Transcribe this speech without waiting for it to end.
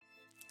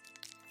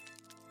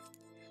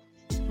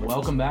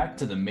welcome back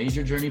to the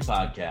Major Journey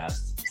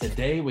Podcast.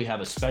 Today we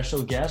have a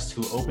special guest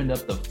who opened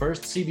up the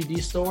first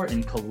CBD store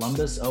in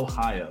Columbus,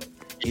 Ohio.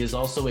 He is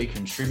also a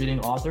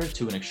contributing author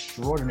to an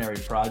extraordinary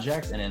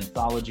project, an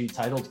anthology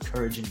titled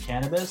Courage in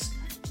Cannabis.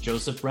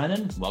 Joseph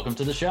Brennan, welcome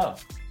to the show.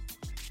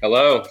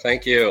 Hello,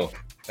 thank you.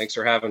 Thanks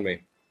for having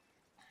me.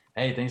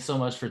 Hey, thanks so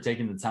much for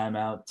taking the time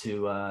out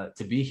to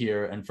be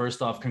here. And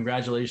first off,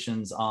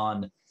 congratulations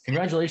on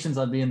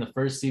being the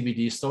first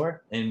CBD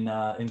store in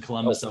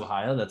Columbus,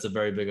 Ohio. That's a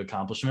very big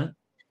accomplishment.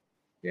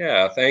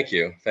 Yeah, thank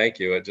you.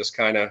 It just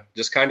kind of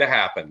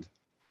happened.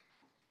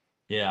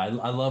 Yeah,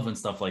 I love when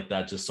stuff like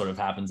that just sort of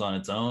happens on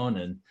its own,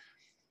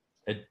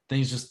 and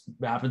things just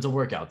happen to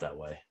work out that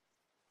way.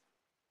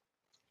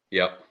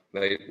 Yep,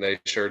 they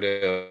sure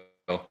do.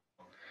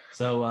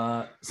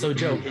 So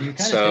Joe, can you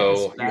kind of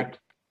take us back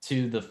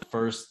to the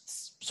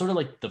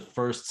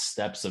first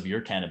steps of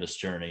your cannabis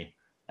journey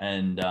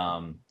and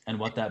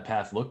what that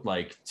path looked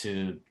like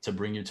to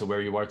bring you to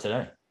where you are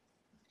today?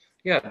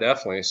 Yeah,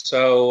 definitely.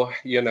 So,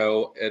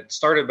 it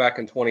started back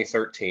in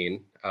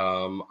 2013.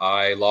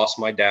 I lost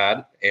my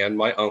dad and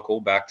my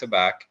uncle back to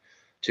back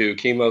to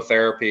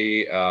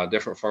chemotherapy,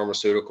 different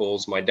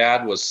pharmaceuticals. My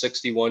dad was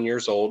 61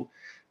 years old,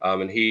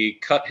 and he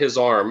cut his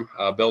arm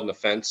building a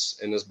fence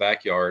in his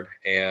backyard.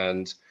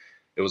 And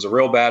it was a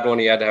real bad one.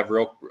 He had to have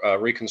real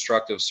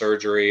reconstructive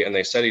surgery, and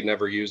they said he'd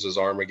never use his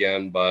arm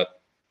again.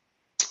 But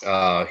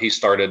he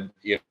started,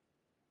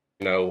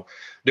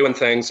 doing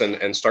things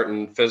and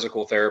starting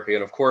physical therapy.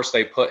 And of course,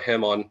 they put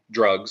him on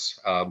drugs,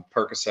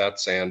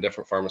 Percocets and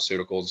different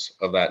pharmaceuticals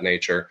of that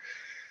nature.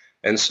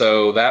 And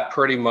so that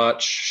pretty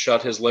much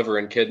shut his liver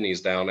and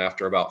kidneys down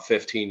after about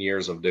 15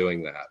 years of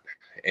doing that.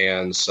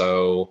 And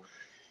so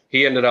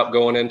he ended up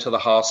going into the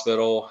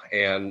hospital,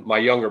 and my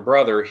younger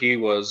brother,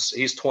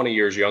 he's 20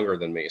 years younger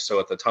than me. So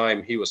at the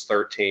time he was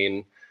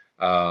 13.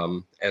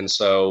 And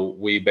so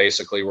we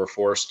basically were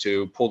forced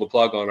to pull the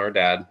plug on our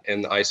dad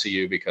in the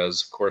ICU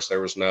because, of course, there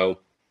was no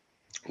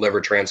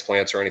liver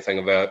transplants or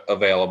anything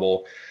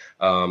available.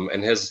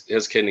 And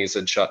his kidneys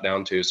had shut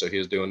down too. So he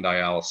was doing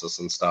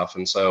dialysis and stuff.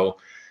 And so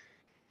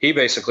he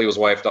basically was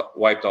wiped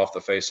off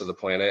the face of the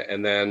planet.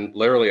 And then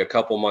literally a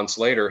couple months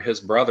later, his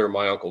brother,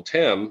 my Uncle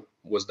Tim,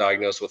 was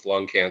diagnosed with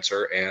lung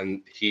cancer,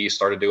 and he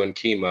started doing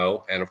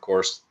chemo. And of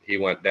course, he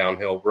went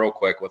downhill real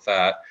quick with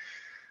that.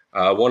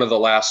 One of the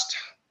last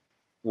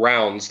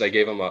rounds, they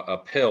gave him a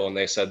pill, and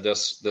they said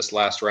this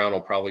last round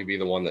will probably be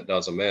the one that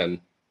does him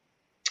in.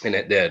 And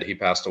it did. He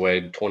passed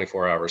away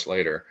 24 hours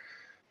later.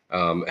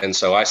 And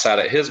so I sat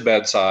at his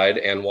bedside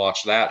and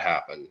watched that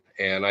happen.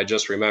 And I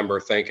just remember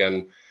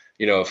thinking,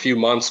 a few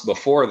months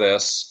before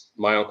this,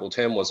 my Uncle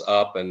Tim was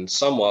up and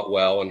somewhat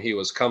well, and he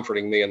was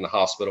comforting me in the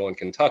hospital in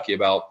Kentucky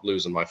about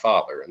losing my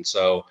father. And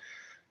so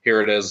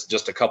here it is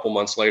just a couple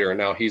months later, and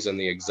now he's in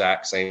the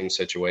exact same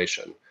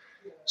situation.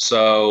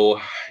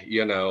 So,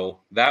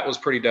 that was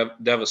pretty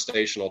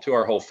devastational to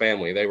our whole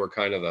family. They were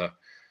kind of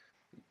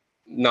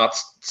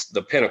not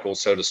the pinnacle,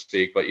 so to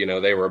speak, but,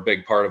 they were a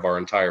big part of our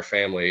entire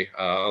family.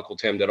 Uncle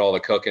Tim did all the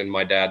cooking.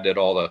 My dad did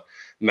all the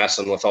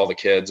messing with all the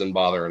kids and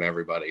bothering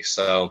everybody.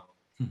 So,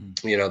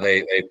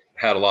 they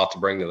had a lot to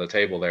bring to the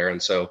table there.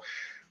 And so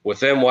with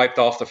them wiped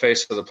off the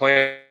face of the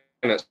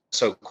planet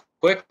so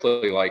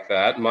quickly like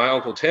that, my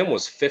Uncle Tim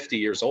was 50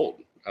 years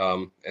old.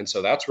 And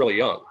so that's really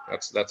young.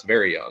 That's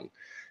very young.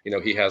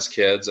 He has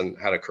kids and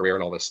had a career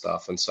and all this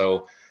stuff. And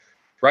so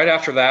right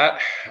after that,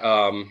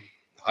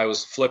 I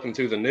was flipping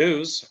through the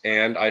news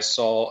and I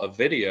saw a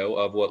video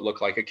of what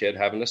looked like a kid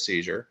having a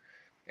seizure.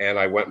 And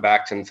I went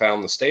back and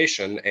found the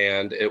station,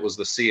 and it was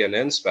the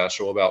CNN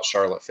special about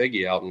Charlotte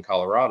Figge out in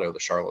Colorado, the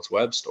Charlotte's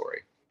Web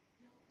story.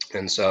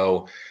 And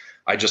so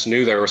I just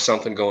knew there was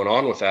something going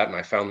on with that. And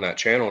I found that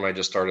channel and I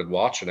just started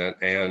watching it.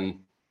 And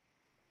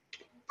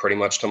pretty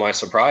much to my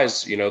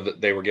surprise, that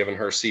they were giving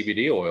her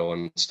CBD oil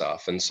and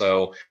stuff. And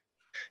so,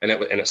 and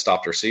it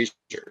stopped her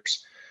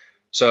seizures.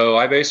 So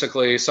I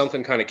basically,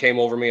 something kind of came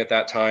over me at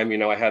that time.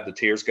 I had the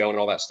tears going and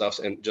all that stuff,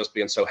 and just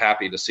being so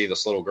happy to see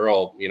this little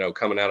girl,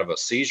 coming out of a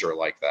seizure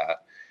like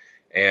that.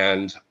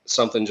 And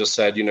something just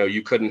said,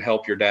 you couldn't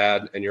help your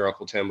dad and your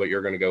Uncle Tim, but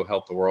you're going to go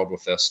help the world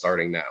with this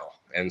starting now.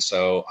 And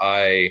so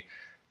I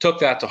took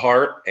that to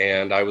heart,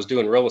 and I was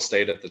doing real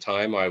estate at the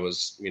time. I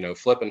was,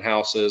 flipping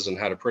houses and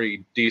had a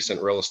pretty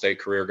decent real estate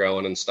career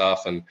going and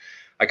stuff. And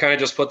I kind of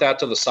just put that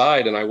to the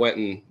side, and I went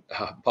and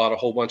bought a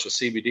whole bunch of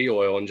CBD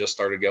oil and just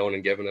started going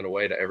and giving it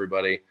away to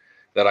everybody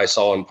that I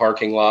saw in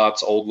parking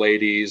lots, old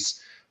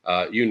ladies,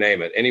 you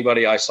name it.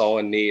 Anybody I saw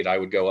in need, I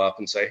would go up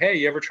and say, hey,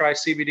 you ever try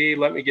CBD?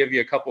 Let me give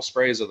you a couple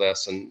sprays of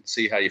this and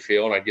see how you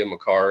feel. And I'd give them a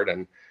card,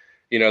 and,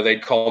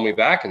 they'd call me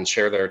back and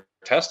share their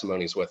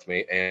testimonies with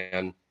me.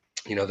 And,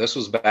 this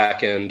was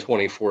back in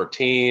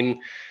 2014.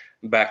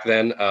 Back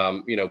then,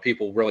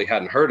 people really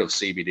hadn't heard of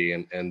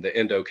CBD and the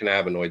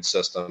endocannabinoid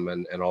system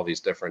and all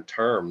these different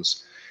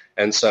terms.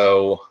 And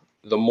so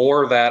the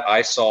more that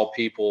I saw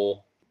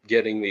people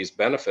getting these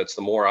benefits,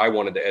 the more I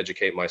wanted to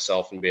educate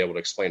myself and be able to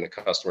explain to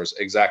customers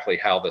exactly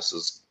how this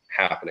is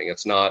happening.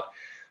 It's not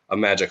a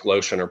magic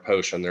lotion or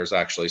potion. There's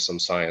actually some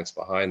science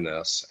behind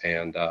this.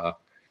 And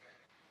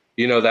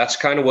That's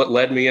kind of what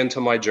led me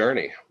into my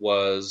journey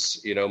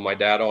was, my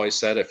dad always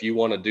said, if you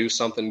want to do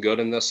something good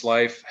in this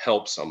life,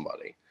 help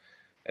somebody.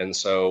 And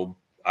so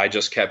I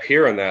just kept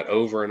hearing that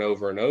over and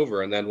over and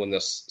over. And then when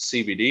this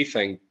CBD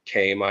thing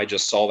came, I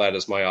just saw that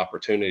as my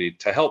opportunity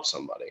to help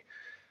somebody.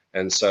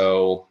 And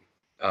so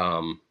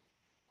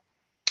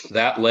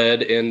that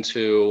led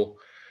into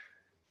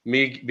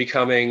me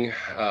becoming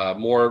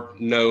more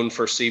known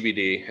for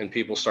CBD, and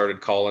people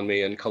started calling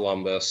me in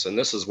Columbus. And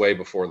this is way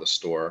before the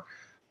store.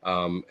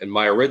 And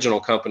my original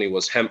company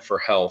was Hemp for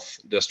Health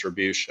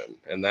Distribution.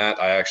 And that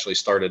I actually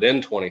started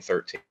in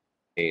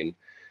 2013.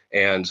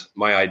 And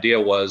my idea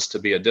was to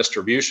be a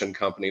distribution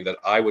company that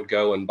I would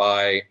go and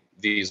buy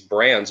these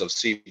brands of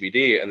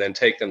CBD and then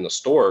take them to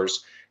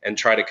stores and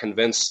try to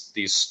convince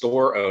these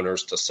store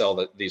owners to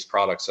sell these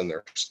products in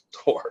their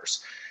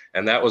stores.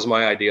 And that was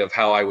my idea of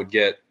how I would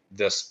get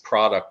this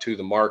product to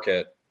the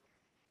market,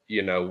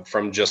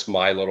 from just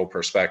my little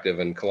perspective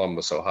in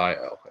Columbus,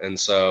 Ohio. And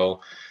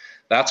so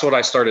that's what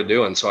I started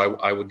doing. So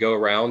I would go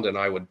around and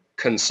I would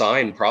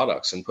consign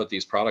products and put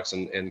these products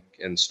in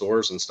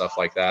stores and stuff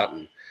like that.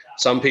 And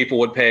some people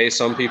would pay,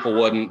 some people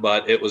wouldn't,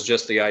 but it was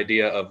just the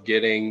idea of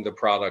getting the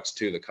products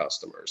to the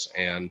customers.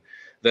 And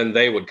then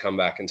they would come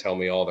back and tell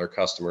me all their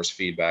customers'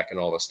 feedback and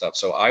all this stuff.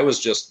 So I was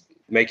just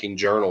making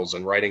journals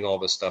and writing all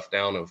this stuff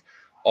down of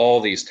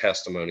all these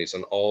testimonies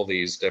and all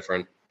these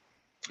different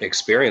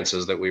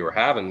experiences that we were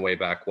having way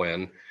back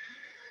when.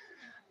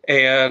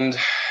 And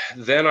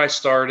then I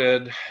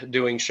started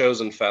doing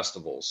shows and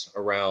festivals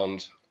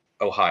around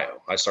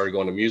Ohio. I started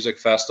going to music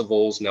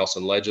festivals.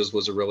 Nelson Ledges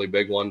was a really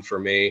big one for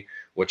me,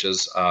 which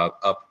is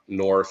up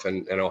north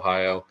in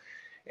Ohio.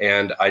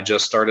 And I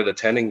just started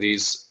attending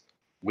these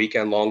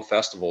weekend-long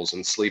festivals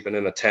and sleeping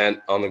in a tent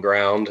on the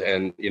ground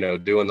and,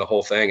 doing the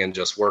whole thing and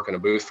just working a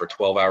booth for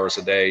 12 hours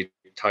a day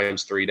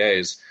times 3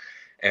 days.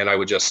 And I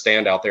would just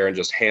stand out there and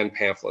just hand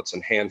pamphlets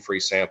and hand free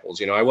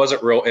samples. I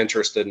wasn't real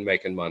interested in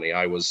making money.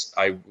 I was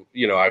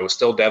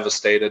still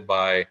devastated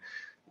by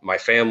my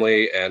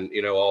family and,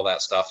 all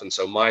that stuff. And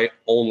so my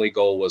only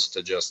goal was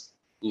to just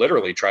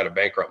literally try to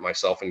bankrupt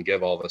myself and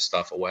give all this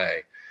stuff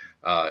away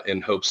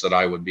in hopes that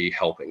I would be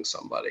helping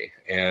somebody.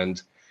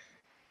 And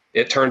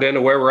it turned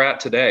into where we're at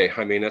today.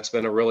 I mean, it's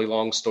been a really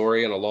long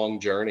story and a long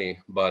journey,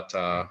 but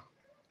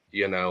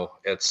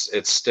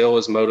it's still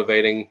as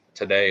motivating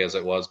today as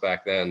it was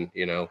back then,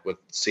 with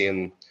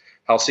seeing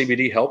how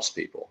CBD helps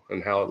people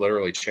and how it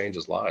literally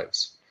changes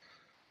lives.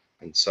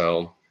 And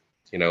so,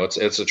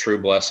 it's a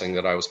true blessing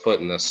that I was put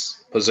in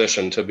this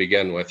position to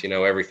begin with.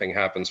 Everything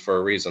happens for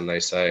a reason, they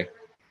say.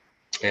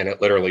 And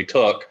it literally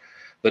took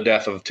the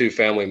death of 2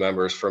 family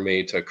members for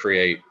me to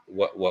create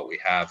what we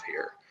have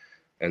here.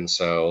 And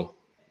so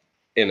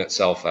in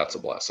itself, that's a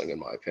blessing, in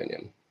my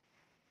opinion.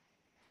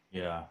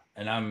 Yeah.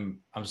 And I'm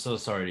so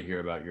sorry to hear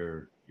about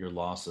your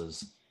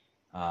losses.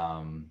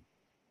 And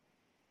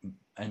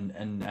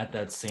at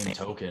that same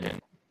token,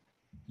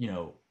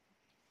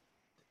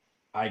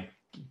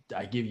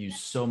 I give you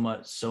so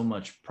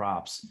much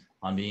props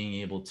on being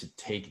able to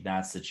take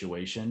that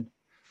situation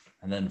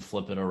and then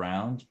flip it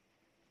around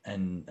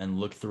and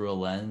look through a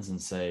lens and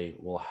say,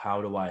 well,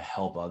 how do I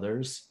help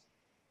others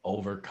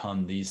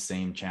overcome these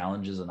same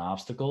challenges and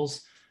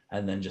obstacles?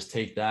 And then just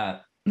take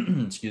that,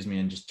 excuse me,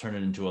 and just turn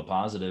it into a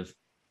positive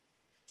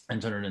and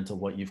turn it into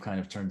what you've kind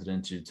of turned it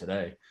into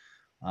today.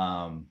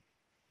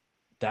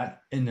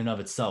 That in and of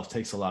itself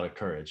takes a lot of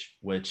courage,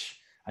 which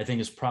I think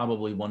is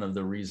probably one of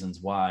the reasons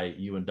why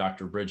you and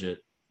Dr. Bridget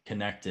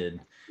connected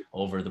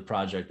over the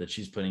project that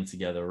she's putting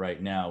together right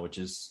now, which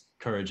is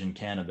Courage in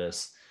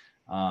Cannabis.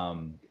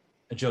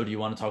 Joe, do you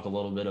want to talk a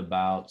little bit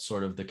about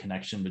sort of the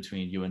connection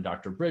between you and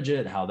Dr.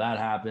 Bridget, how that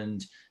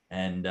happened,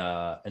 and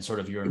sort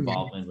of your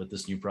involvement with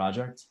this new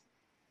project?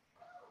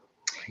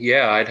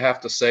 Yeah, I'd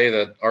have to say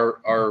that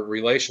our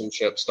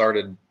relationship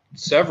started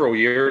several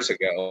years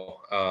ago.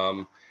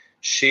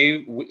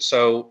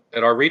 So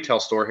at our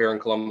retail store here in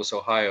Columbus,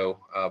 Ohio,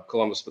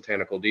 Columbus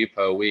Botanical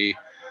Depot, we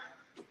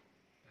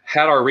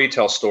had our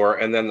retail store,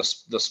 and then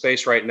the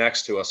space right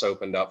next to us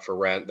opened up for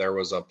rent. There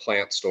was a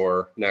plant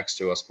store next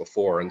to us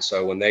before. And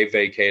so when they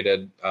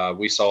vacated,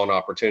 we saw an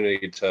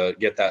opportunity to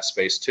get that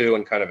space too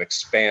and kind of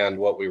expand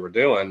what we were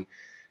doing.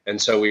 And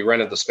so we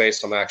rented the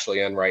space I'm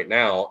actually in right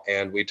now,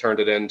 and we turned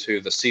it into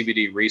the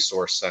CBD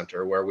Resource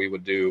Center, where we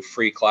would do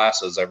free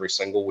classes every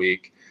single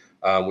week.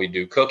 We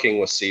do cooking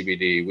with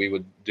CBD. We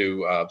would do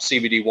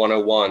CBD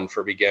 101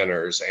 for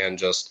beginners, and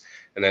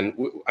then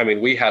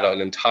we had an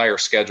entire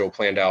schedule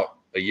planned out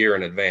a year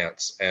in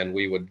advance, and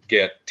we would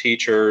get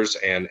teachers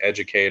and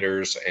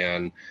educators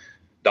and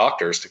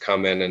doctors to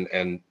come in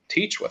and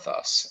teach with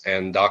us.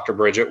 And Dr.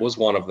 Bridget was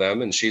one of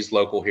them, and she's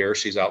local here.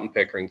 She's out in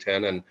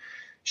Pickerington, and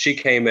she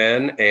came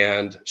in,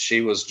 and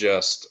she was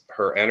just,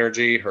 her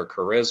energy, her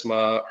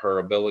charisma, her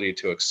ability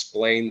to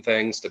explain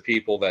things to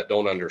people that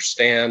don't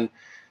understand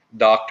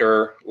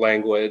doctor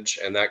language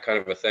and that kind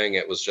of a thing.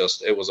 It was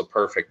a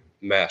perfect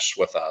mesh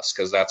with us,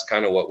 because that's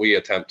kind of what we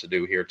attempt to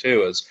do here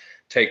too, is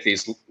take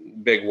these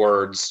big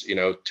words, you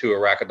know, to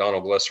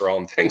arachidonyl glycerol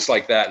and things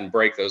like that and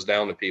break those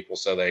down to people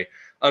so they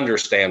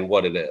understand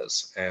what it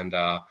is. And,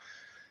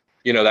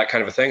 you know, that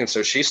kind of a thing. And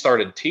so she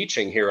started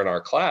teaching here in our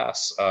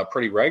class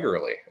pretty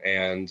regularly.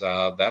 And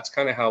that's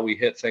kind of how we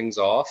hit things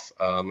off.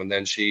 And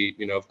then she,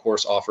 you know, of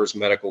course, offers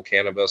medical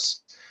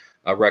cannabis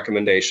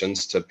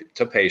recommendations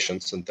to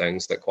patients and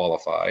things that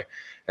qualify.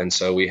 And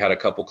so we had a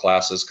couple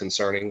classes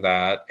concerning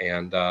that.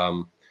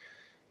 And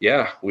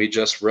yeah, we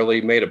just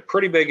really made a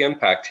pretty big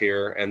impact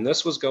here. And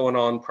this was going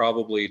on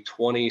probably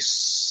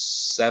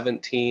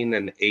 2017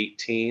 and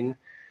 18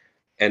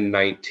 and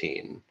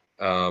 19.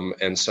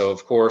 And so,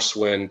 of course,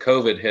 when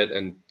COVID hit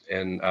in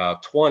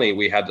 20,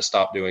 we had to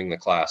stop doing the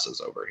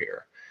classes over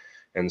here.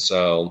 And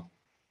so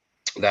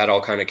that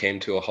all kind of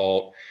came to a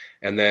halt.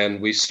 And then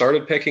we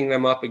started picking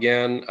them up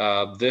again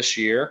this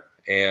year.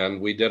 And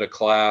we did a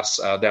class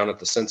down at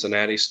the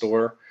Cincinnati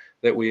store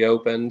that we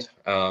opened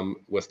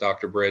with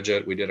Dr.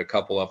 Bridget. We did a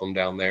couple of them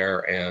down there,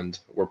 and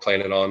we're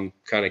planning on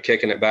kind of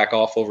kicking it back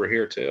off over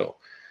here too.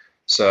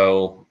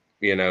 So,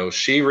 you know,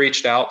 she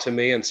reached out to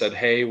me and said,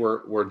 hey,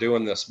 we're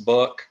doing this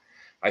book.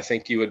 I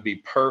think you would be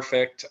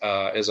perfect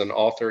as an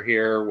author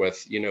here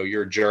with, you know,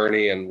 your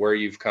journey and where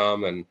you've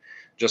come and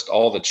just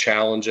all the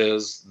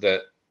challenges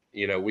that,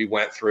 you know, we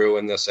went through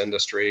in this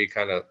industry,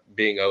 kind of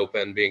being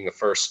open, being the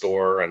first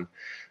store, and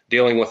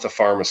dealing with the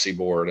pharmacy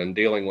board and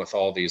dealing with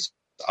all these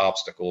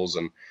obstacles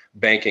and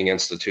banking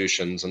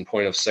institutions and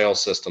point of sale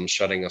systems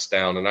shutting us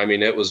down. And I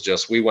mean, it was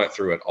just, we went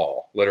through it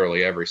all,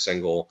 literally every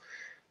single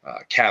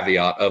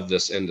caveat of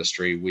this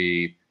industry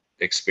we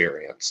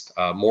experienced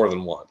more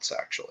than once,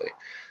 actually.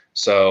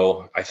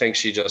 So I think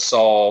she just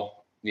saw,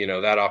 you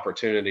know, that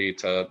opportunity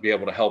to be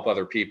able to help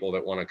other people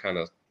that want to kind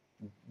of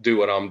do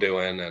what I'm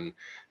doing and,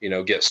 you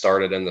know, get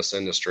started in this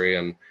industry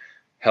and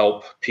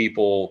help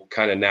people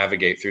kind of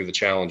navigate through the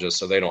challenges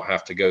so they don't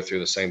have to go through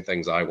the same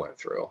things I went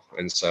through.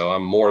 And so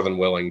I'm more than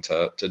willing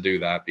to do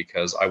that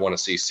because I want to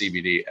see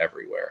CBD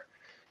everywhere,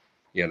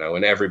 you know,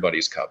 and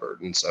everybody's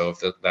covered. And so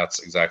if that's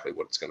exactly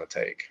what it's going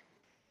to take.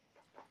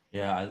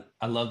 Yeah,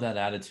 I love that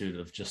attitude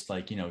of just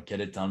like, you know, get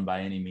it done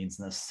by any means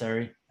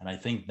necessary. And I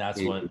think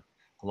that's what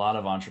a lot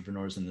of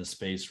entrepreneurs in this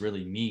space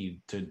really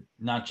need to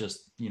not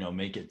just, you know,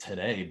 make it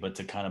today, but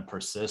to kind of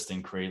persist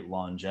and create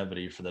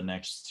longevity for the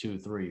next 2,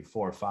 3,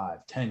 4,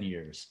 5, 10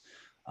 years.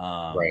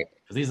 Right.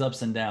 Because these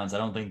ups and downs, I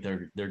don't think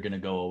they're going to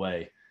go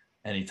away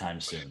anytime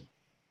soon.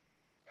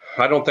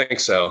 I don't think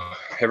so.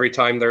 Every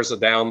time there's a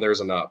down, there's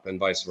an up, and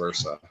vice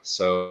versa.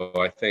 So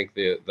I think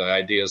the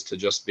idea is to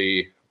just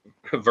be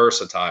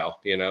versatile.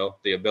 You know,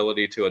 the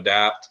ability to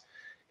adapt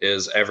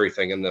is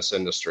everything in this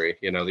industry.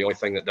 You know, the only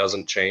thing that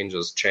doesn't change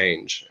is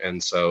change.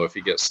 And so if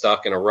you get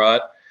stuck in a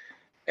rut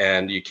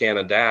and you can't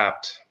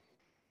adapt,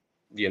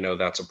 you know,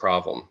 that's a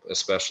problem,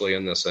 especially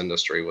in this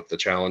industry with the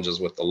challenges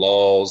with the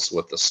laws,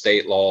 with the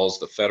state laws,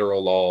 the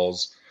federal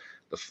laws,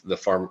 the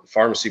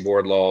pharmacy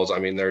board laws. I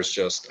mean, there's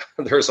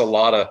a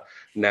lot of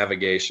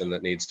navigation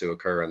that needs to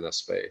occur in this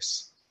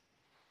space.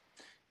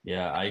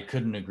 Yeah, I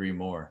couldn't agree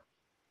more.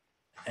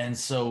 And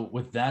so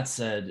with that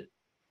said,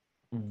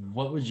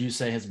 what would you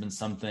say has been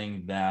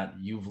something that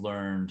you've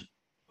learned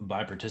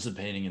by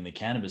participating in the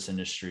cannabis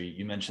industry?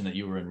 You mentioned that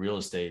you were in real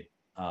estate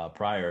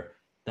prior,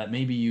 that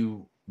maybe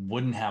you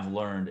wouldn't have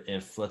learned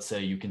if, let's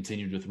say, you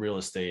continued with real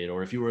estate,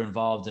 or if you were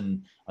involved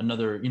in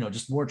another, you know,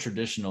 just more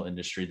traditional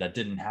industry that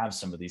didn't have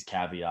some of these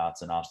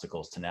caveats and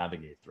obstacles to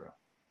navigate through.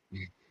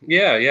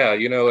 Yeah.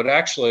 You know, it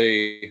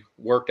actually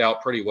worked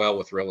out pretty well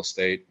with real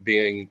estate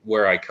being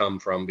where I come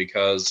from,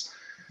 because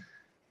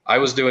I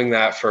was doing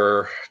that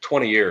for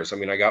 20 years. I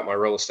mean, I got my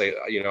real estate,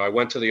 you know, I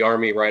went to the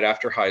Army right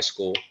after high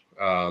school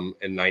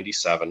in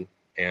 97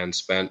 and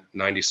spent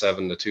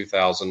 97 to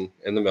 2000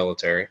 in the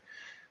military,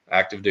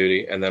 active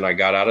duty. And then I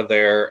got out of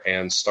there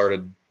and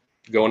started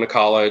going to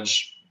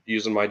college,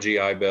 using my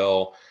GI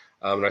Bill.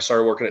 And I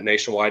started working at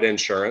Nationwide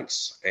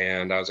Insurance,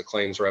 and I was a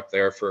claims rep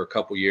there for a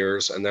couple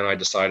years. And then I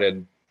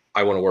decided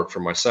I want to work for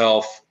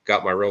myself,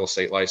 got my real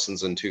estate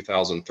license in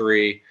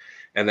 2003.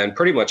 And then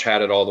pretty much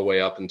had it all the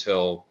way up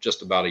until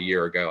just about a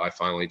year ago. I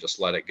finally just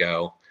let it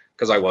go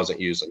because I wasn't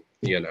using,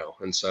 you know.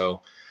 And so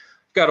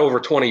I've got over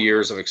 20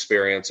 years of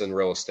experience in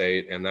real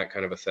estate and that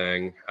kind of a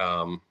thing,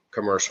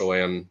 commercial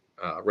and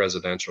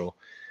residential.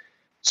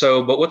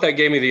 So, but what that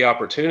gave me the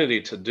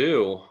opportunity to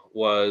do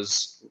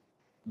was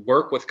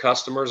work with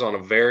customers on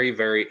a very,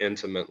 very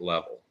intimate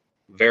level.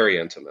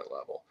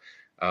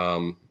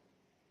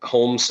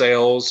 Home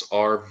sales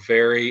are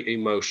very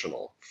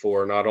emotional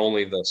for not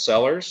only the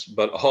sellers,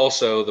 but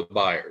also the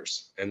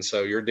buyers. And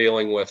so you're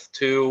dealing with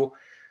two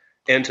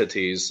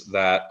entities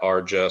that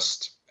are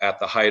just at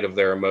the height of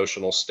their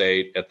emotional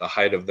state, at the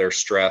height of their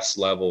stress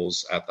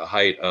levels, at the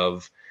height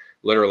of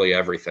literally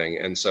everything.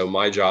 And so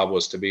my job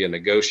was to be a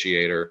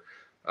negotiator,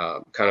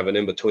 kind of an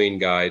in-between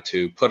guy,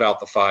 to put out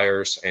the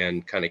fires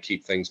and kind of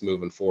keep things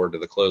moving forward to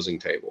the closing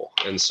table.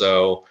 And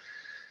so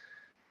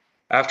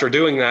after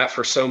doing that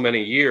for so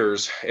many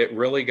years, it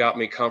really got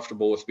me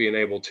comfortable with being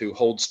able to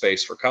hold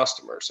space for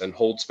customers and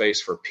hold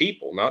space for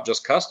people, not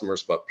just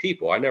customers, but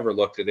people. I never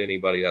looked at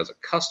anybody as a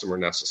customer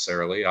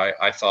necessarily.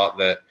 I thought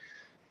that,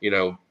 you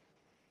know,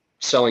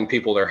 selling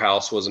people their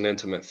house was an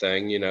intimate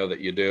thing, you know, that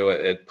you do.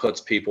 It puts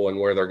people in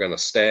where they're going to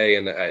stay.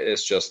 And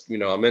it's just, you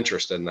know, I'm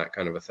interested in that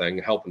kind of a thing,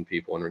 helping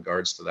people in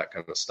regards to that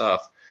kind of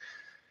stuff.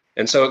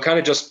 And so it kind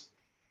of just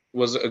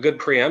was a good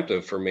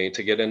preemptive for me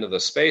to get into the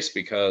space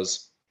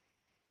because,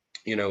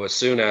 you know, as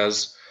soon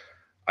as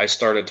I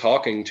started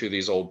talking to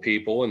these old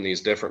people and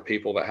these different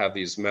people that have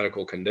these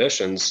medical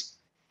conditions,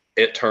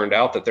 it turned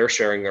out that they're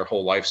sharing their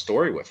whole life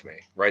story with me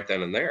right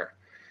then and there.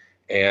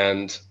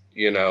 And,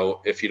 you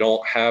know, if you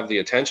don't have the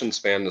attention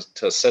span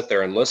to sit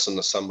there and listen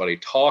to somebody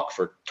talk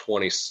for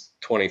 20,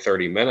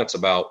 30 minutes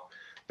about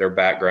their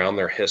background,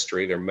 their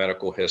history, their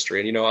medical history.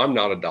 And, you know, I'm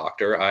not a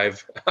doctor. I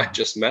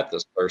just met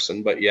this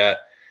person, but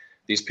yet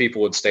these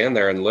people would stand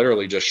there and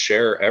literally just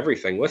share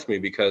everything with me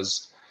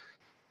because,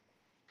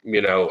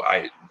 you know,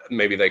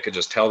 maybe they could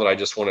just tell that I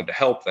just wanted to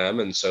help them.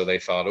 And so they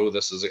thought, oh,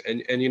 this is,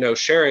 and you know,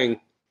 sharing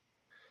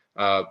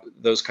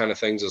those kind of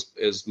things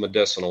is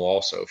medicinal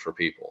also for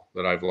people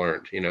that I've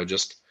learned, you know,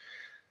 just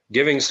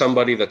giving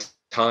somebody the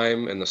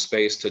time and the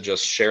space to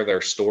just share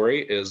their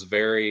story is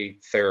very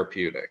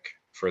therapeutic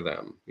for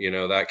them. You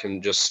know, that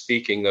can just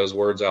speaking those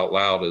words out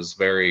loud is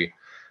very,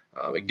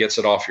 it gets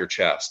it off your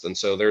chest. And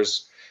so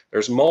there's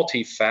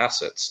multi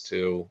facets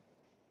to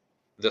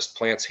this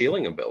plant's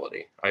healing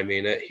ability. I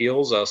mean, it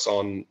heals us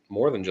on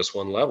more than just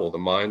one level, the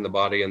mind, the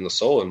body, and the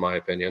soul, in my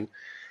opinion.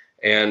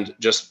 And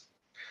just,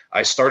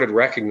 I started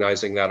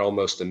recognizing that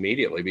almost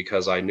immediately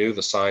because I knew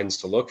the signs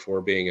to look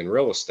for being in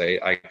real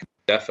estate. I could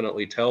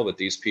definitely tell that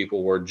these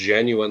people were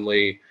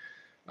genuinely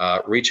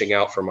reaching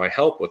out for my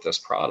help with this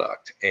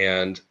product.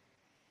 And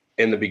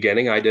in the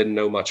beginning, I didn't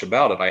know much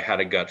about it. I had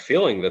a gut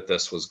feeling that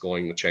this was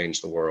going to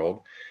change the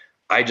world.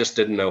 I just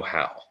didn't know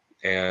how.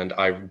 And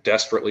I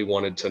desperately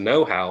wanted to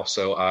know how.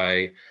 So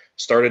I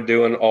started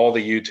doing all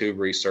the YouTube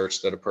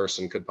research that a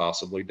person could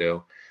possibly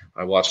do.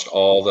 I watched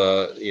all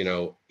the, you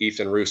know,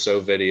 Ethan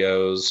Russo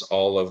videos,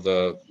 all of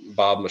the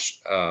Bob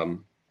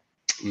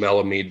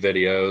Melamede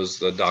videos,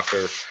 the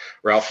Dr.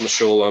 Ralph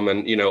Meshulam,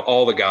 and, you know,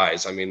 all the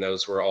guys. I mean,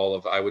 those were all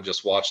of, I would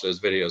just watch those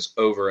videos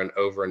over and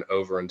over and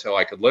over until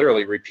I could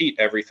literally repeat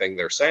everything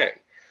they're saying.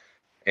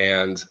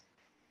 And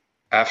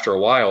after a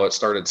while, it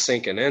started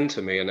sinking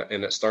into me, and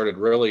it started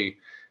really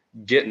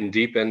getting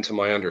deep into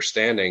my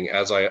understanding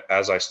as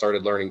I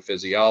started learning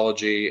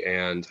physiology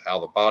and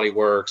how the body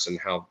works and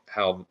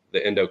how the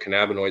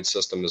endocannabinoid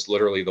system is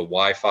literally the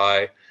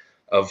Wi-Fi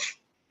of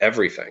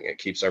everything. It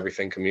keeps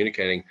everything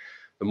communicating.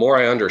 The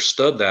more I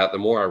understood that, the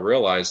more I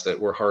realized that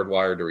we're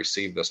hardwired to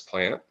receive this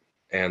plant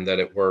and that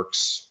it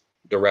works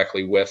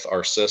directly with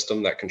our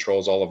system that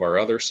controls all of our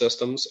other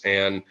systems.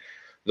 And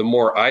the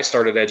more I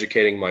started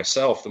educating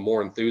myself, the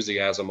more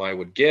enthusiasm I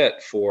would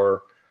get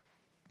for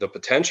the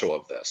potential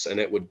of this. And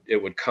it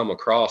would come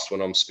across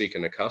when I'm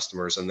speaking to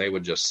customers, and they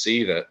would just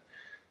see that,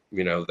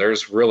 you know,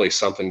 there's really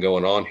something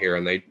going on here,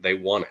 and they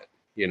want it,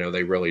 you know,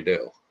 they really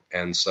do.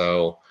 And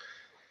so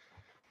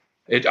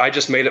I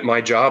just made it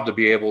my job to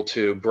be able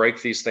to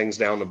break these things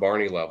down to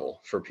Barney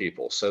level for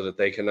people so that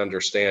they can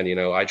understand. You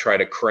know, I try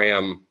to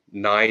cram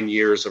 9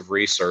 years of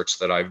research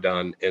that I've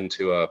done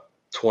into a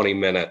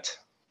 20-minute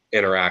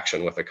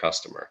interaction with a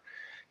customer.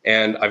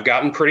 And I've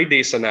gotten pretty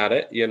decent at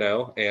it, you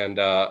know, and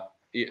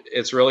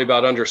it's really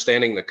about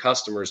understanding the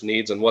customer's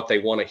needs and what they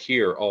want to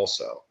hear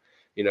also.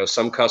 You know,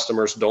 some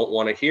customers don't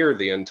want to hear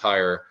the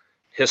entire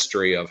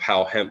history of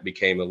how hemp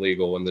became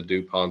illegal and the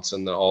DuPonts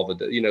and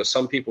you know,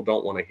 some people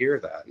don't want to hear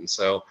that. And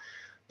so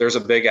there's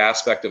a big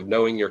aspect of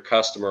knowing your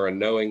customer and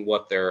knowing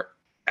what they're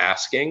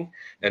asking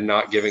and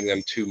not giving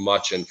them too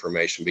much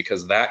information,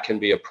 because that can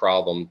be a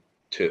problem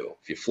too.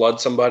 If you flood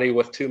somebody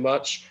with too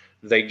much,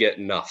 they get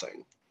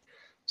nothing.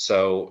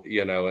 So,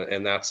 you know,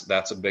 and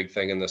that's a big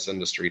thing in this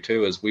industry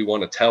too, is we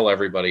want to tell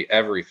everybody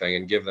everything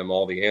and give them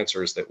all the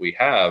answers that we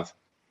have.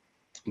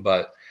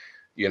 But,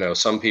 you know,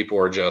 some people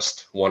are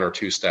just 1 or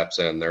 2 steps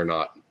in. They're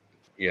not,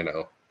 you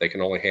know, they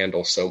can only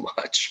handle so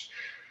much.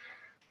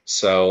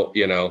 So,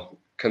 you know,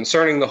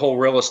 concerning the whole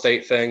real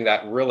estate thing,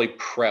 that really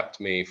prepped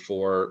me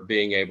for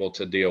being able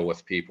to deal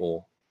with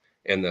people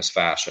in this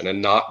fashion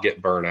and not get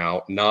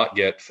burnout, not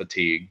get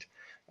fatigued,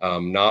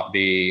 not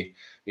be,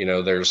 you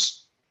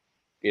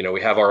know,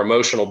 we have our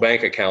emotional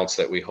bank accounts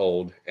that we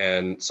hold,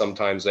 and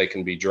sometimes they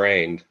can be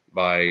drained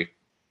by,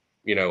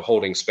 you know,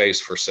 holding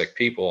space for sick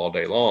people all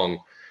day long.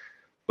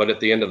 But at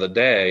the end of the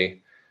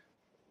day,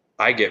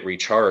 I get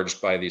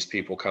recharged by these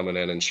people coming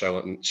in and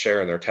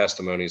sharing their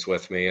testimonies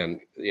with me.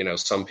 And, you know,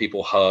 some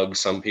people hug,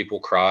 some people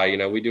cry, you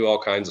know, we do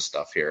all kinds of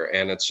stuff here.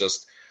 And it's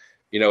just,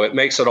 you know, it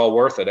makes it all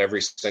worth it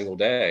every single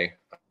day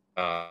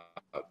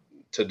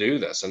to do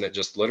this. And it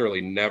just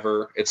literally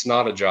never, it's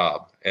not a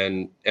job.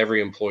 And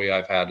every employee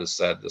I've had has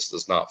said, this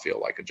does not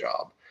feel like a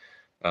job.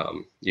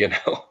 You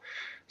know,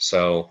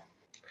 so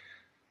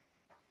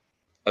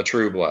a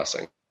true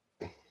blessing.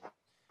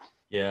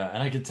 Yeah.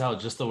 And I could tell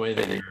just the way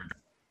that you're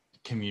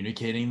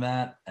communicating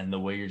that and the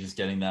way you're just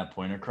getting that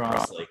point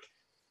across, like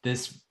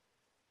this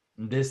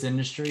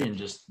industry and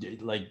just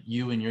like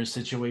you and your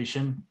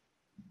situation,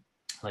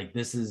 like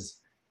this is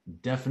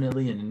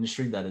definitely an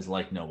industry that is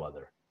like no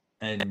other.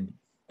 And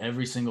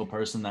every single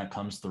person that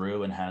comes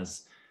through and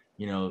has,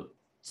 you know,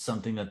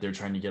 something that they're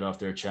trying to get off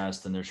their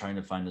chest and they're trying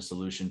to find a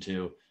solution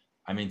to,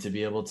 I mean, to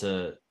be able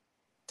to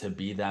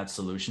be that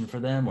solution for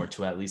them, or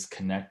to at least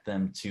connect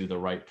them to the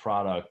right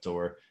product,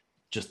 or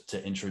just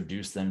to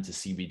introduce them to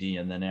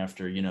CBD. And then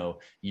after, you know,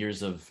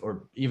 years of,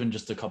 or even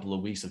just a couple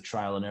of weeks of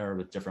trial and error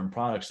with different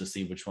products to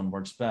see which one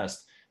works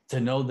best, to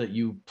know that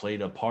you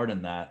played a part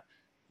in that,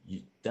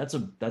 that's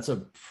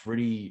a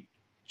pretty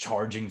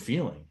charging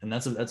feeling. And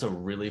that's a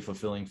really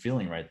fulfilling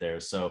feeling right there.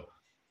 So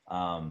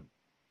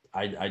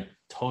I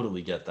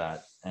totally get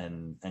that,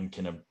 and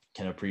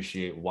can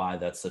appreciate why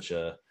that's such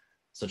a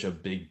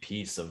big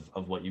piece of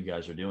what you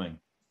guys are doing.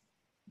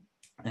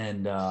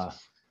 And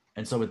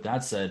so with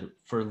that said,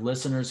 for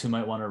listeners who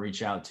might want to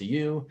reach out to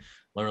you,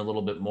 learn a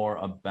little bit more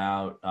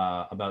about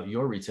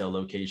your retail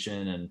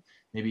location, and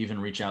maybe even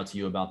reach out to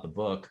you about the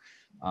book,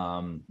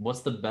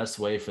 what's the best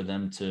way for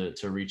them to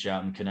reach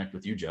out and connect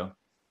with you, Joe?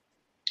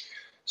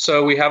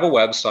 So we have a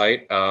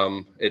website.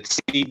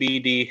 It's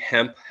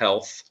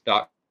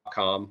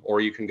cbdhemphealth.com, or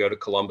you can go to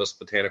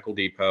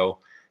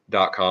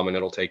columbusbotanicaldepot.com and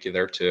it'll take you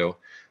there too.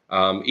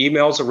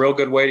 Email is a real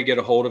good way to get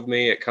a hold of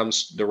me. It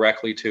comes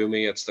directly to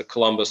me. It's the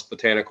Columbus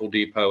Botanical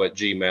Depot at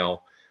Gmail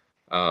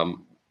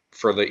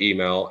for the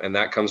email, and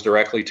that comes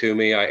directly to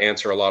me. I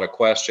answer a lot of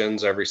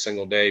questions every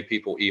single day.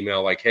 People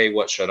email like, hey,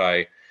 what should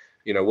I,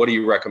 what do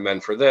you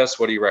recommend for this?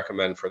 What do you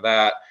recommend for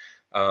that?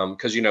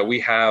 Because,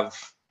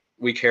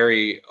 we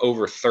carry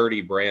over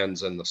 30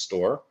 brands in the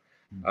store,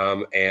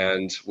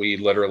 and we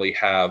literally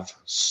have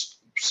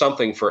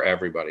something for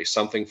everybody,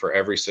 something for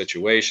every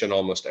situation,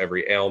 almost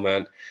every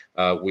ailment.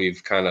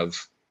 We've kind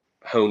of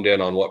honed in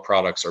on what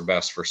products are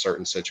best for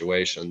certain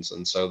situations.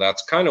 And so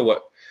that's kind of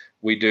what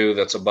we do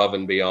that's above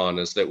and beyond,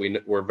 is that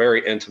we're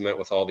very intimate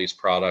with all these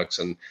products,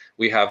 and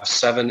we have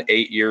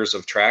 7-8 years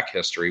of track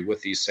history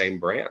with these same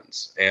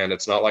brands. And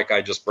it's not like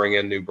I just bring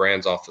in new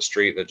brands off the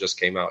street that just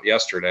came out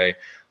yesterday.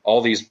 All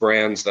these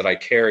brands that I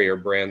carry are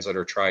brands that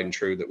are tried and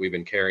true that we've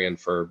been carrying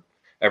for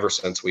ever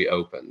since we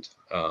opened.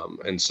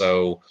 And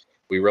so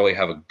we really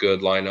have a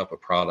good lineup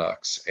of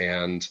products.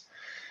 And,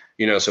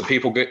 so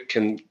people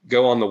can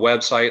go on the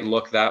website and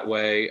look that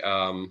way.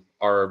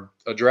 Our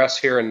address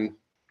here in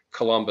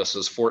Columbus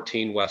is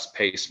 14 West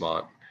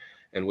Pasemont,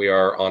 and we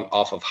are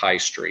off of High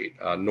Street,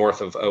 north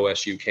of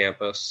OSU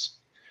campus.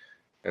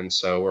 And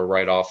so we're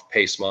right off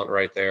Pasemont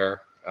right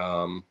there.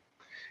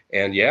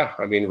 And yeah,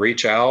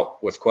 reach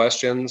out with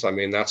questions.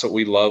 That's what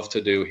we love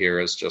to do here,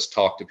 is just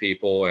talk to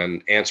people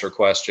and answer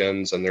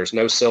questions. And there's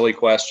no silly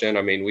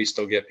question. We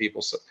still get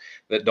people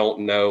that don't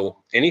know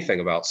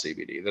anything about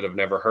CBD, that have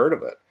never heard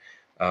of it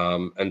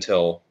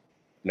until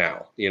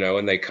now,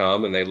 and they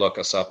come and they look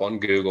us up on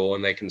Google,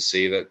 and they can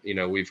see that,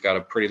 we've got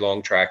a pretty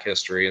long track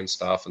history and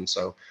stuff. And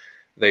so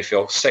they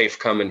feel safe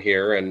coming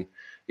here and,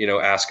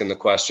 asking the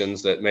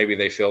questions that maybe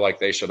they feel like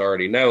they should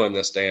already know in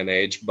this day and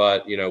age.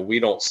 But, we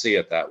don't see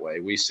it that way.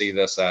 We see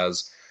this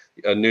as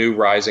a new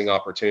rising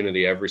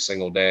opportunity every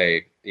single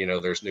day.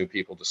 There's new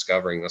people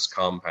discovering this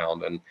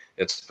compound and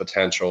its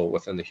potential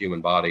within the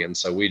human body. And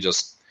so we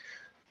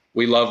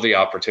love the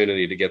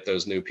opportunity to get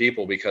those new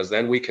people, because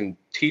then we can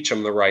teach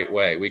them the right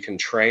way. We can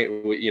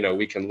train,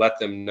 we can let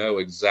them know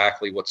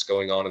exactly what's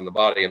going on in the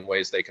body in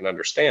ways they can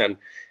understand.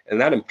 And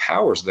that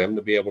empowers them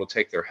to be able to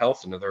take their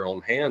health into their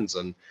own hands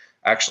and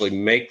actually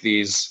make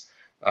these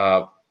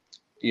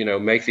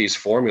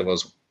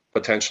formulas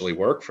potentially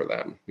work for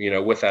them,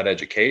 with that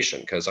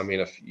education. Because,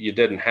 if you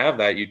didn't have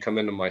that, you'd come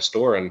into my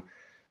store and,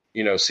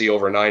 see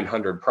over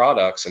 900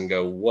 products and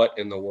go, what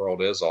in the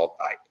world is all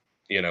that?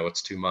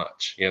 It's too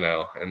much,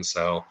 and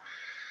so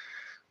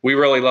we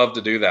really love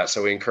to do that.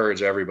 So we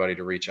encourage everybody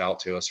to reach out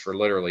to us for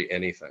literally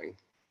anything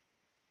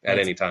at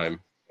any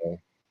time. So,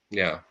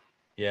 yeah.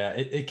 Yeah,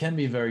 it can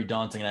be very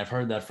daunting. And I've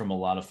heard that from a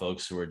lot of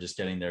folks who are just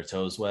getting their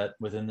toes wet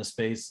within the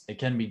space. It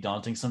can be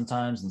daunting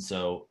sometimes. And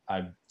so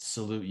I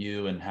salute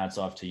you, and hats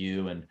off to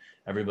you and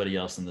everybody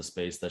else in the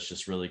space that's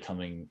just really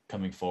coming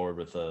forward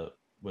with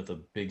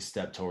a big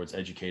step towards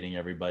educating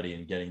everybody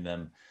and getting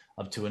them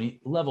up to a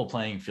level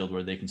playing field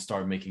where they can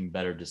start making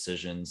better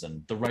decisions,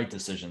 and the right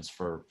decisions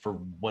for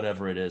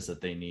whatever it is that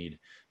they need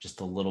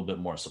just a little bit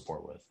more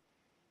support with.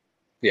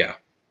 Yeah.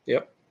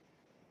 Yep.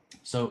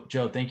 So,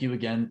 Joe, thank you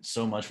again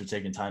so much for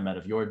taking time out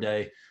of your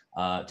day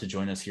to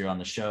join us here on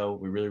the show.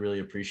 We really, really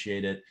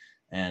appreciate it.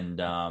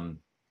 And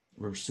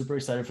we're super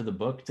excited for the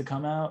book to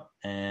come out.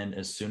 And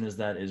as soon as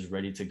that is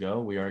ready to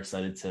go, we are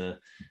excited to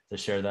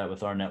share that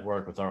with our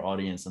network, with our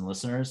audience and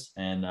listeners.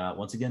 And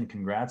once again,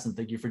 congrats, and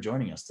thank you for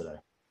joining us today.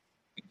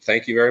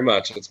 Thank you very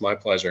much. It's my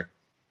pleasure.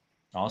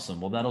 Awesome.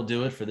 Well, that'll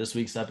do it for this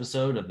week's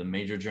episode of the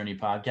Major Journey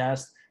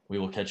Podcast. We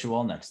will catch you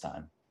all next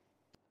time.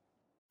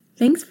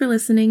 Thanks for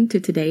listening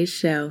to today's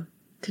show.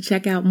 To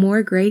check out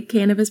more great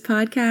cannabis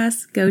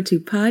podcasts, go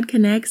to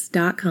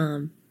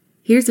podconnects.com.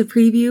 Here's a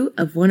preview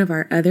of one of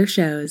our other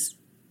shows.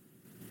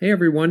 Hey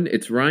everyone,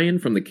 it's Ryan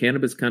from the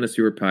Cannabis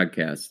Connoisseur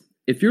Podcast.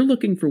 If you're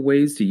looking for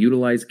ways to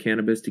utilize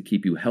cannabis to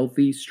keep you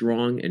healthy,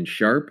 strong, and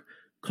sharp,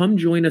 come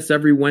join us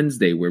every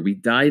Wednesday where we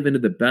dive into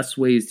the best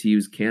ways to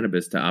use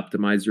cannabis to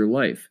optimize your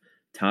life.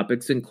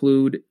 Topics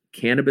include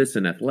cannabis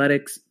and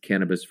athletics,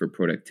 cannabis for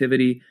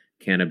productivity,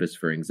 cannabis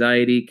for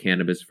anxiety,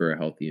 cannabis for a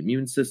healthy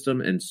immune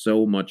system, and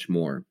so much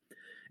more.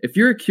 If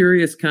you're a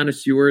curious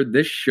connoisseur,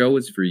 this show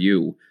is for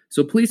you.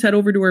 So please head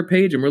over to our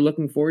page and we're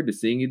looking forward to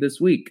seeing you this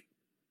week.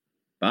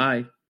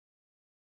 Bye.